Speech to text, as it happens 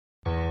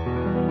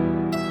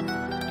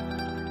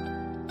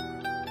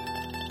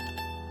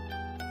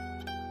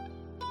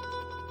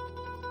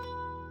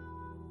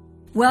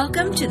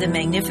Welcome to the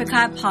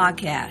Magnificat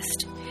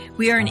podcast.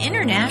 We are an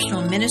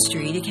international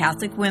ministry to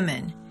Catholic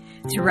women.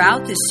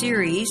 Throughout this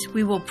series,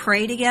 we will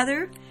pray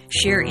together,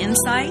 share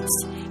insights,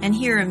 and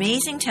hear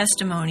amazing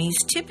testimonies,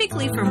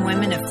 typically from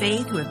women of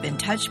faith who have been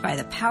touched by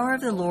the power of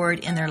the Lord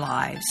in their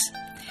lives.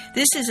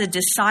 This is a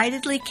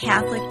decidedly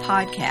Catholic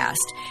podcast,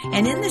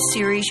 and in this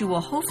series you will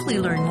hopefully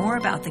learn more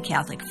about the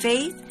Catholic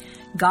faith,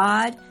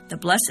 God, the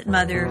Blessed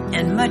Mother,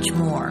 and much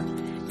more.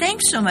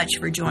 Thanks so much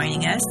for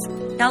joining us.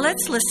 Now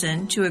let's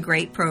listen to a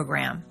great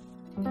program.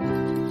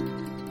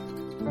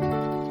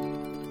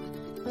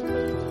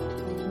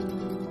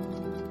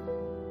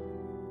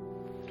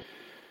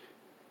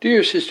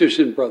 Dear sisters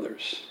and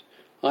brothers,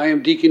 I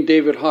am Deacon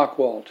David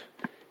Hochwald,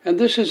 and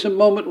this is a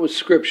moment with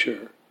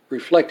Scripture,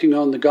 reflecting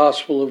on the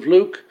Gospel of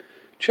Luke,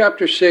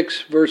 chapter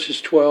 6, verses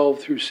 12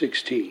 through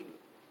 16.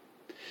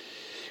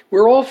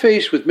 We're all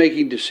faced with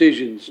making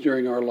decisions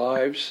during our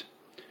lives.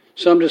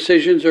 Some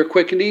decisions are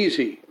quick and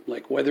easy,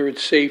 like whether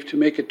it's safe to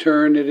make a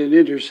turn at an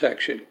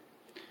intersection.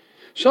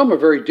 Some are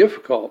very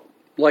difficult,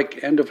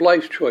 like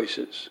end-of-life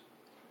choices.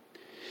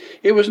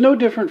 It was no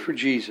different for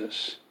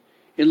Jesus.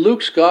 In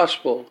Luke's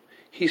Gospel,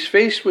 he's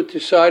faced with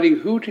deciding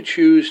who to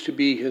choose to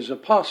be his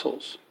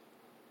apostles.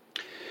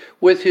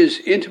 With his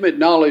intimate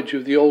knowledge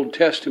of the Old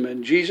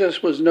Testament,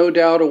 Jesus was no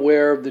doubt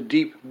aware of the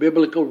deep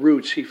biblical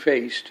roots he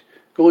faced,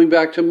 going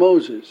back to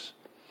Moses.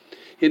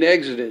 In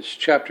Exodus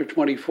chapter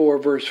 24,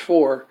 verse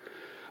 4,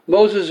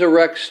 Moses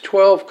erects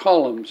 12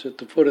 columns at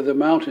the foot of the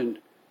mountain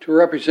to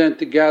represent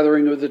the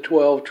gathering of the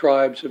 12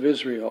 tribes of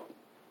Israel.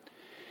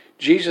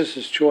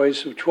 Jesus'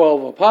 choice of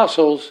 12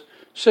 apostles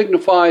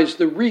signifies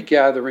the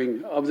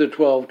regathering of the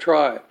 12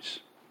 tribes.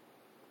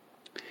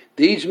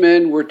 These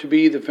men were to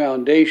be the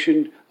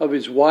foundation of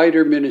his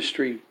wider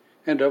ministry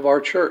and of our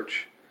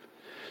church.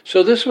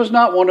 So this was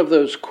not one of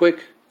those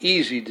quick,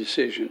 easy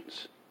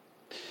decisions.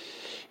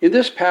 In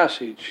this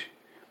passage,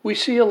 we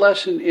see a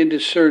lesson in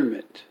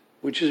discernment,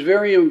 which is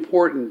very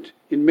important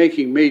in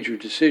making major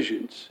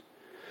decisions.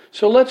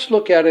 So let's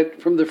look at it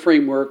from the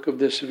framework of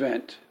this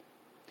event.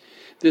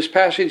 This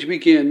passage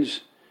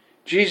begins,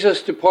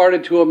 Jesus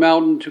departed to a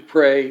mountain to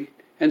pray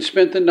and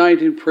spent the night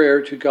in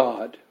prayer to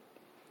God.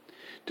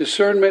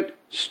 Discernment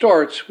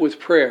starts with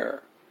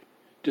prayer.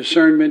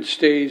 Discernment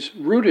stays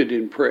rooted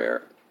in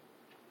prayer.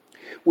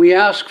 We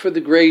ask for the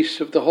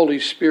grace of the Holy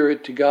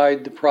Spirit to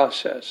guide the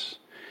process.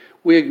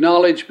 We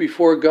acknowledge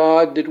before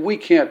God that we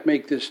can't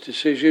make this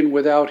decision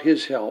without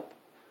his help.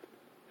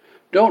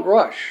 Don't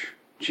rush.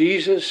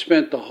 Jesus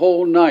spent the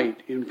whole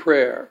night in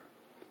prayer.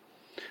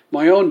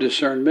 My own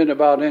discernment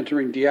about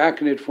entering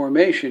diaconate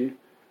formation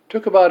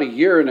took about 1.5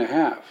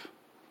 years.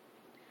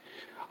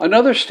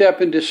 Another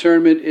step in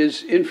discernment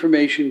is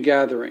information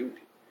gathering.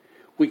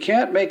 We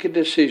can't make a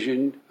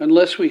decision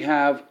unless we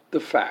have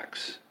the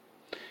facts.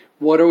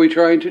 What are we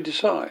trying to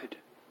decide?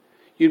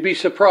 You'd be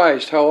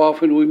surprised how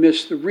often we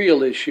miss the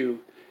real issue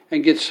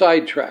and get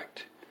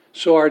sidetracked,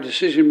 so our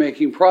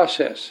decision-making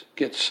process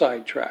gets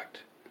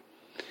sidetracked.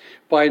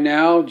 By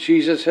now,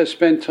 Jesus has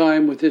spent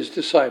time with his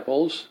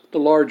disciples, the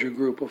larger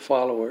group of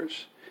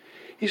followers.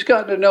 He's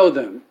gotten to know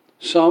them,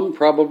 some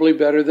probably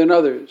better than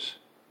others.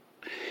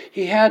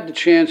 He had the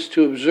chance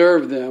to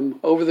observe them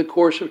over the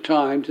course of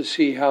time to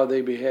see how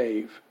they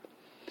behave.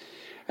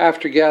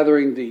 After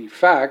gathering the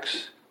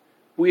facts,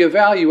 we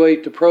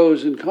evaluate the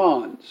pros and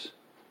cons.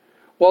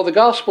 While the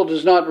Gospel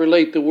does not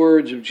relate the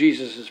words of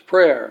Jesus'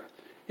 prayer,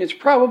 it's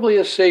probably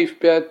a safe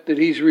bet that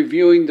he's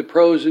reviewing the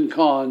pros and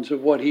cons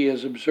of what he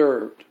has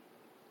observed.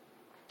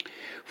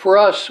 For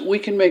us, we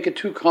can make a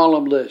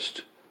 2-column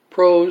list,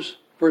 pros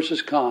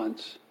versus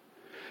cons.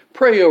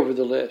 Pray over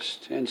the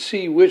list and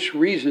see which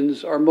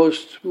reasons are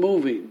most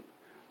moving,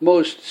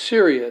 most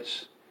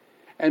serious,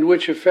 and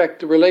which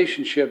affect the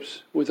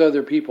relationships with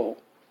other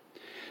people.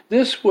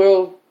 This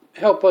will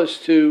help us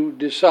to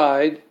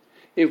decide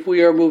if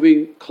we are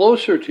moving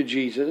closer to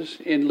Jesus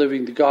in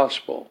living the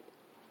gospel.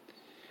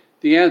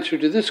 The answer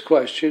to this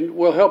question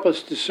will help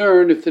us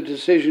discern if the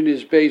decision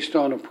is based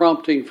on a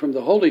prompting from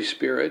the Holy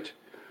Spirit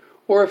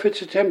or if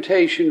it's a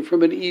temptation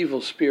from an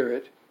evil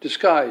spirit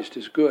disguised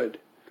as good.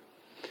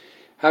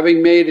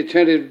 Having made a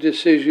tentative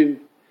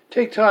decision,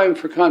 take time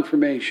for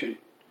confirmation.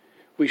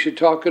 We should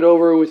talk it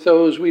over with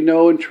those we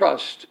know and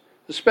trust,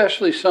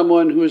 especially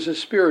someone who is a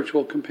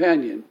spiritual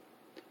companion.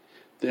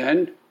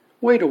 Then,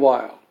 wait a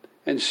while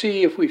and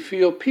see if we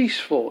feel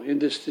peaceful in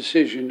this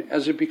decision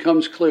as it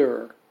becomes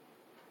clearer.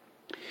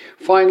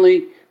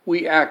 Finally,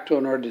 we act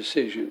on our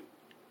decision.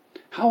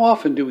 How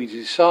often do we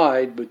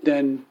decide but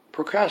then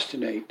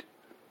procrastinate?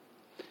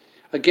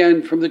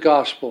 Again, from the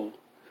Gospel,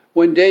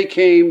 when day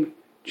came,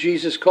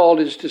 Jesus called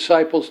his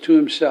disciples to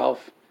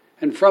himself,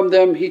 and from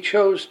them he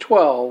chose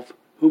 12,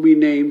 whom he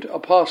named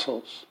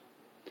apostles.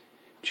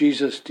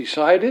 Jesus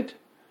decided,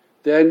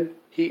 then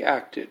he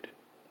acted.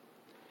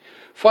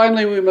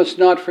 Finally, we must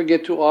not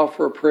forget to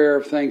offer a prayer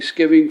of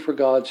thanksgiving for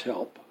God's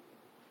help.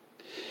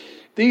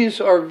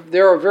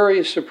 There are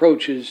various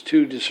approaches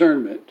to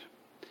discernment.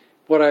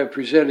 What I have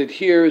presented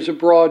here is a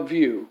broad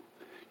view.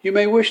 You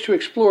may wish to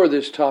explore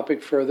this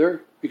topic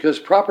further because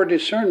proper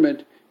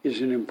discernment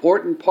is an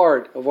important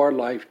part of our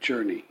life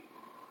journey.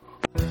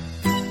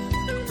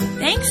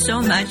 Thanks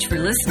so much for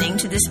listening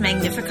to this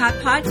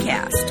Magnificat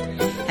podcast.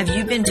 Have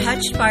you been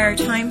touched by our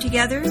time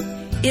together?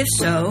 If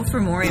so, for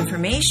more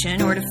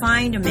information or to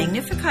find a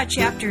Magnificat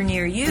chapter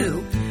near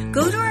you,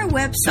 go to our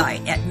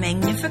website at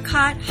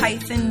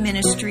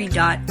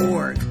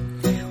magnificat-ministry.org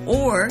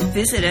or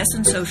visit us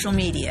on social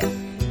media.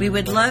 We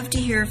would love to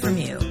hear from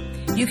you.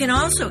 You can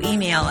also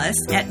email us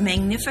at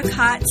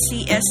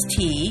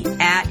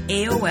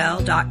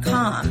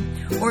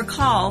magnificatcst@aol.com or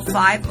call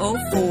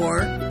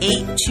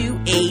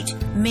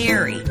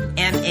 504-828-MARY,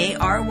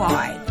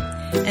 M-A-R-Y.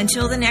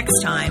 Until the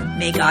next time,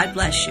 may God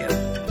bless you.